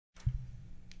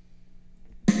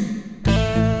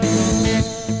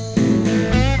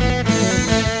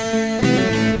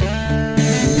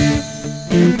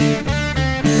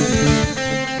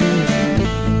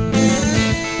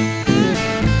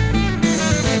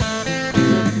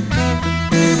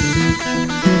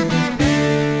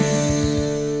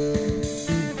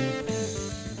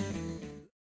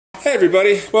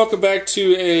everybody, welcome back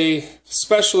to a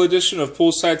special edition of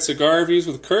Poolside Cigar Reviews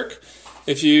with Kirk.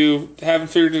 If you haven't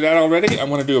figured it out already, I'm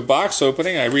going to do a box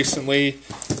opening. I recently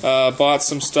bought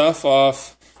some stuff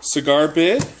off Cigar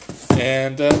Bid,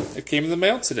 and it came in the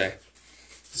mail today.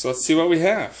 So let's see what we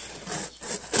have.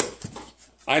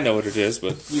 I know what it is,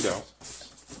 but you don't.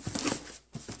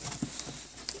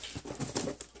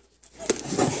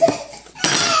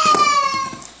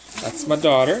 That's my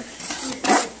daughter.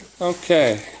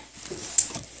 Okay.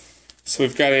 So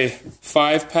we've got a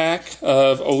 5-pack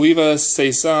of Oliva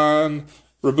Saison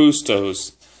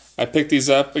Robustos. I picked these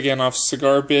up again off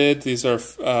Cigar Bid. These are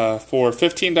for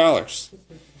 $15.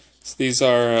 So these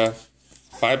are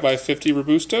 5x50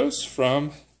 Robustos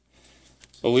from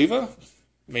Oliva,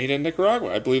 made in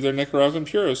Nicaragua. I believe they're Nicaraguan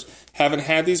puros. Haven't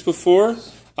had these before.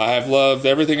 I've loved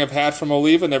everything I've had from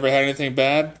Oliva. Never had anything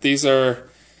bad. These are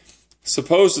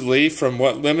supposedly, from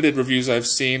what limited reviews I've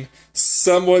seen,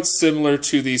 somewhat similar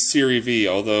to the Series V,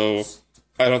 although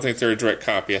I don't think they're a direct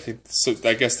copy. I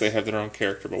guess they have their own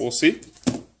character, but we'll see.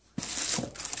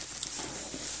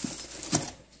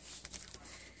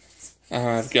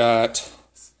 I've got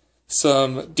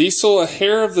some Diesel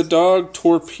Hair of the Dog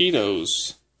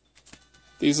Torpedoes.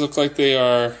 These look like they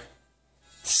are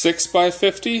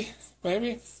 6x50,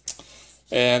 maybe.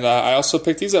 And I also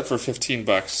picked these up for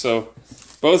 $15. So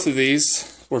both of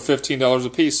these were $15 a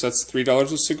piece. That's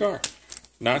 $3 a cigar.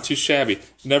 Not too shabby.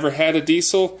 Never had a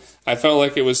Diesel. I felt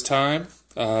like it was time.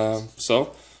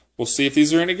 So we'll see if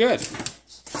these are any good.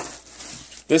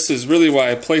 This is really why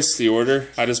I placed the order.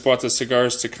 I just bought the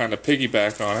cigars to kind of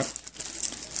piggyback on it.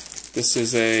 This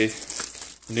is a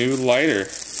new lighter.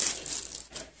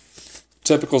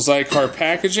 Typical Cigar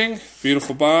packaging.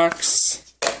 Beautiful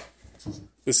box.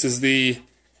 This is the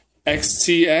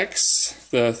XTX,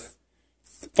 the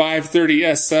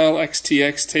 530 SL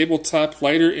XTX tabletop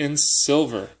lighter in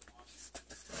silver.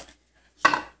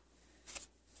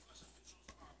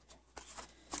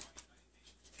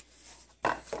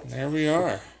 There we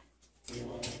are.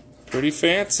 Pretty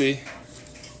fancy.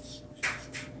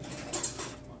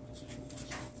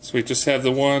 So we just have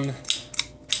the one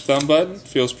thumb button.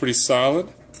 Feels pretty solid.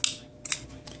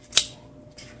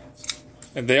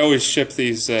 And they always ship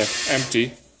these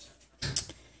empty.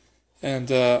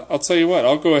 And I'll tell you what,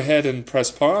 I'll go ahead and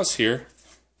press pause here,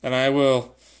 and I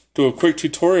will do a quick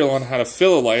tutorial on how to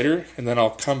fill a lighter, and then I'll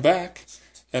come back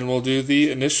and we'll do the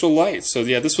initial light. So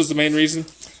yeah, this was the main reason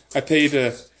I picked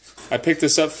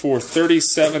this up for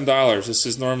 $37. This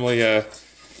is normally a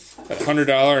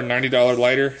 $100 and $90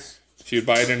 lighter if you'd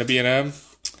buy it in a B&M,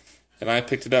 and I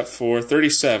picked it up for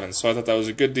 $37. So I thought that was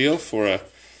a good deal for a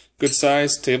good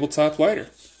sized tabletop lighter.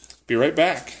 Be right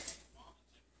back.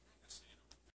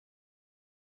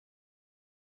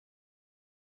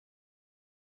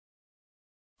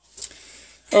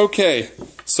 Okay,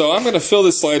 so I'm going to fill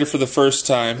this lighter for the first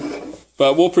time,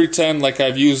 but we'll pretend like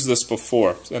I've used this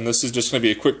before. And this is just going to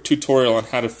be a quick tutorial on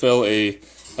how to fill a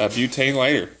butane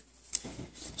lighter.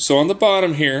 So on the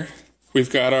bottom here,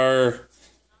 we've got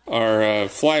our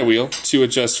flywheel to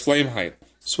adjust flame height.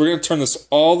 So we're going to turn this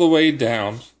all the way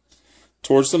down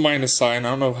towards the minus sign. I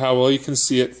don't know how well you can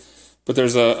see it, but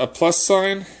there's a plus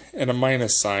sign and a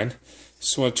minus sign.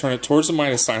 So I'm going to turn it towards the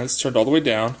minus sign. It's turned all the way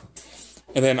down.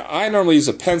 And then I normally use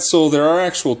a pencil. There are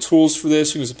actual tools for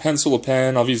this. You can use a pencil, a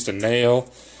pen. I've used a nail.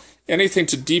 Anything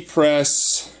to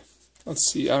depress.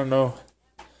 Let's see, I don't know.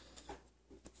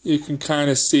 You can kind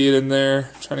of see it in there.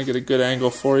 I'm trying to get a good angle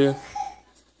for you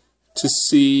to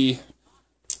see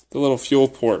the little fuel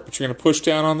port. But you're going to push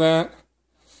down on that,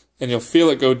 and you'll feel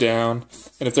it go down.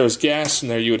 And if there's gas in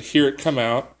there, you would hear it come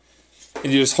out.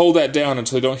 And you just hold that down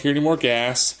until you don't hear any more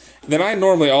gas. And then I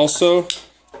normally also,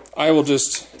 I will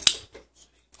just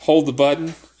hold the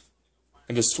button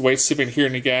and just wait to see if I can hear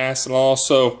any gas. And I'll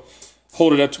also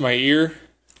hold it up to my ear,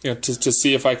 to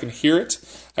see if I can hear it.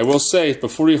 I will say,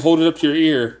 before you hold it up to your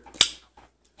ear,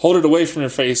 hold it away from your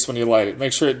face when you light it.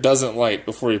 Make sure it doesn't light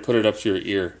before you put it up to your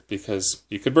ear, because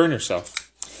you could burn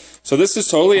yourself. So this is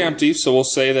totally empty, so we'll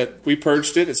say that we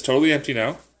purged it. It's totally empty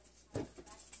now.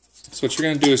 So what you're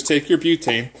going to do is take your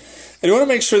butane, and you want to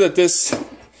make sure that this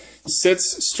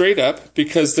sits straight up,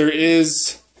 because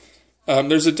there's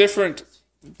a different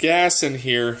gas in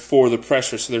here for the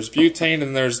pressure. So there's butane,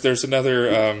 and there's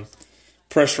another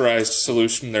pressurized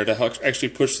solution there to help actually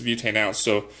push the butane out.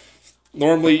 So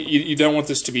normally you don't want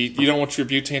you don't want your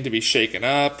butane to be shaken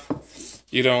up.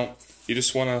 You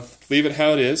just want to leave it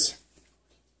how it is.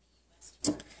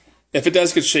 If it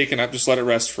does get shaken up, just let it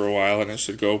rest for a while, and it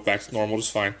should go back to normal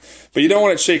just fine. But you don't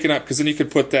want it shaken up, because then you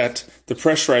could put the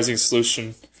pressurizing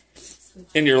solution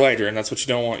in your lighter, and that's what you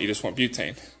don't want. You just want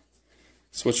butane.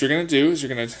 So what you're going to do is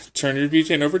you're going to turn your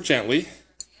butane over gently,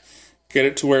 get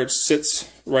it to where it sits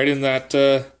right in that,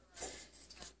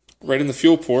 right in the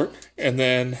fuel port, and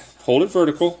then hold it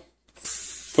vertical,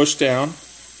 push down.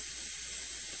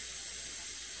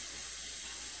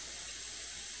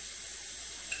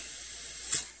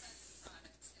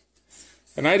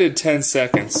 And I did 10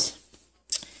 seconds.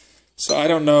 So I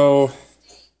don't know.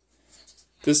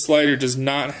 This lighter does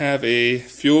not have a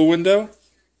fuel window.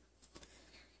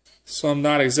 So I'm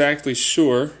not exactly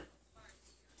sure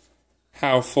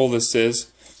how full this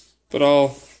is. But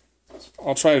I'll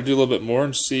try to do a little bit more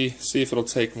and see if it'll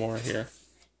take more here.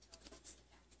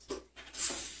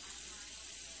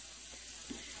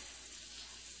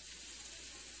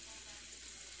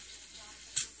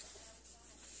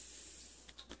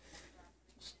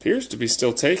 Appears to be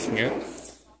still taking it.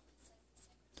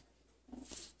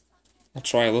 I'll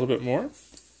try a little bit more.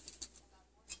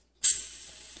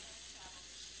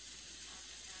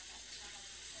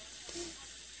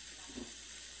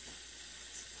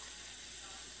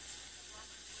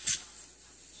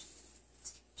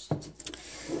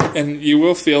 And you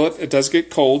will feel it. It does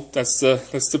get cold. That's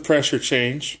the pressure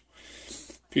change.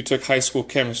 If you took high school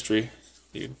chemistry,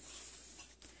 you'd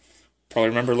probably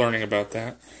remember learning about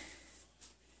that.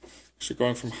 So you're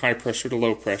going from high pressure to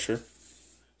low pressure.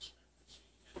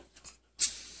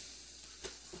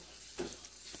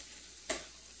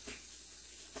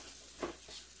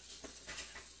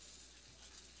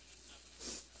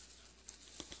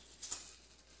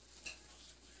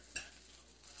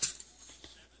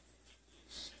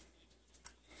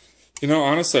 You know,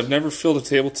 honestly, I've never filled a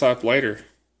tabletop lighter.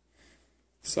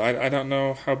 So I don't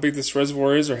know how big this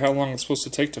reservoir is or how long it's supposed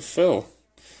to take to fill.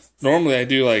 Normally I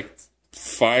do like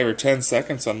 5 or 10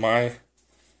 seconds on my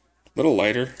little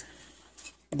lighter.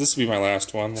 This will be my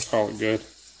last one. We'll call it good.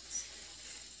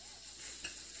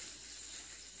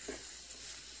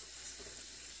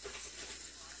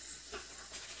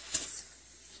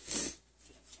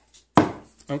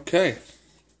 Okay.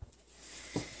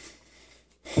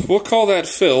 We'll call that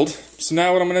filled. So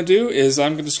now what I'm going to do is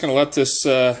I'm just going to let this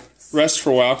rest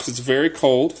for a while because it's very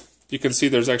cold. You can see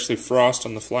there's actually frost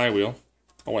on the flywheel.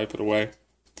 I'll wipe it away.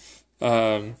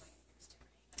 But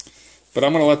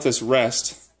I'm going to let this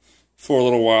rest for a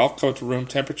little while, come to room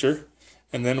temperature,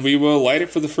 and then we will light it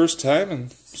for the first time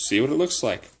and see what it looks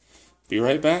like. Be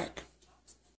right back.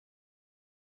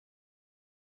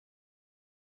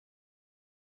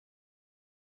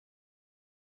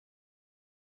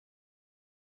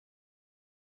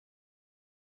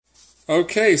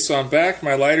 Okay, so I'm back.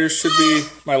 My lighter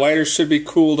should be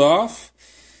cooled off.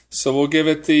 So we'll give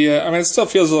it the, I mean, it still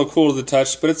feels a little cool to the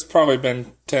touch, but it's probably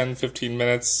been 10, 15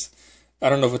 minutes. I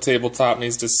don't know if a tabletop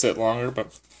needs to sit longer,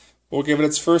 but we'll give it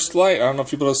its first light. I don't know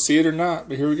if you'll be able to see it or not,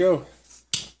 but here we go.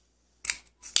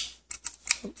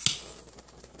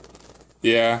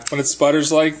 Yeah, when it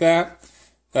sputters like that,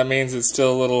 that means it's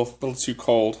still a little too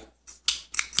cold.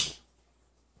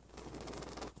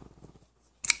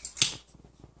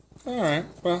 Alright,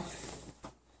 well,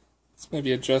 let's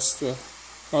maybe adjust the,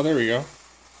 oh, there we go.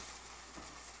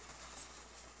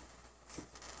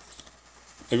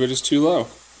 Maybe it's just too low.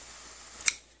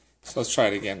 So let's try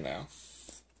it again now.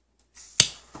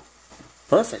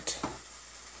 Perfect.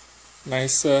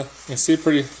 Nice, you can see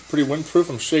pretty windproof.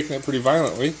 I'm shaking it pretty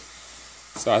violently.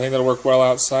 So I think that'll work well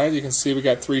outside. You can see we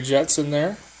got 3 jets in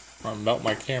there. I'll melt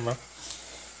my camera.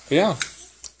 But yeah,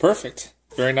 perfect.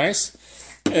 Very nice.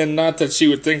 And not that you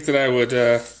would think that I would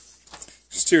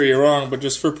steer you wrong, but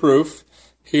just for proof,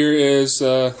 here is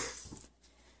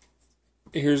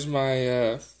here's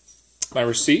my my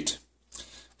receipt.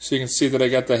 So you can see that I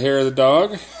got the hair of the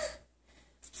dog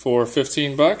for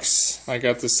 15 bucks. I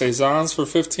got the saisons for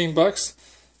 15 bucks.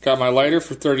 Got my lighter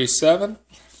for 37.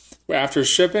 After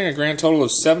shipping, a grand total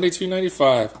of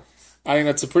 $72.95. I think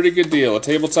that's a pretty good deal. A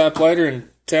tabletop lighter and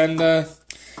 10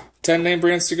 name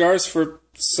brand cigars for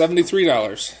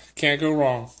 $73. Can't go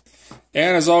wrong.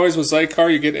 And as always with Cigar,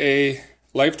 you get a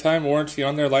lifetime warranty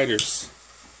on their lighters.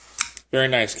 Very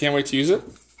nice. Can't wait to use it.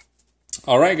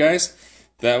 Alright guys,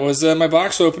 that was my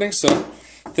box opening. So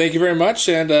thank you very much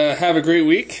and have a great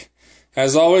week.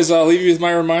 As always, I'll leave you with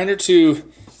my reminder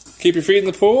to keep your feet in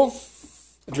the pool,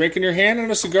 a drink in your hand,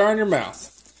 and a cigar in your mouth.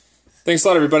 Thanks a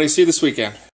lot everybody. See you this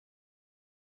weekend.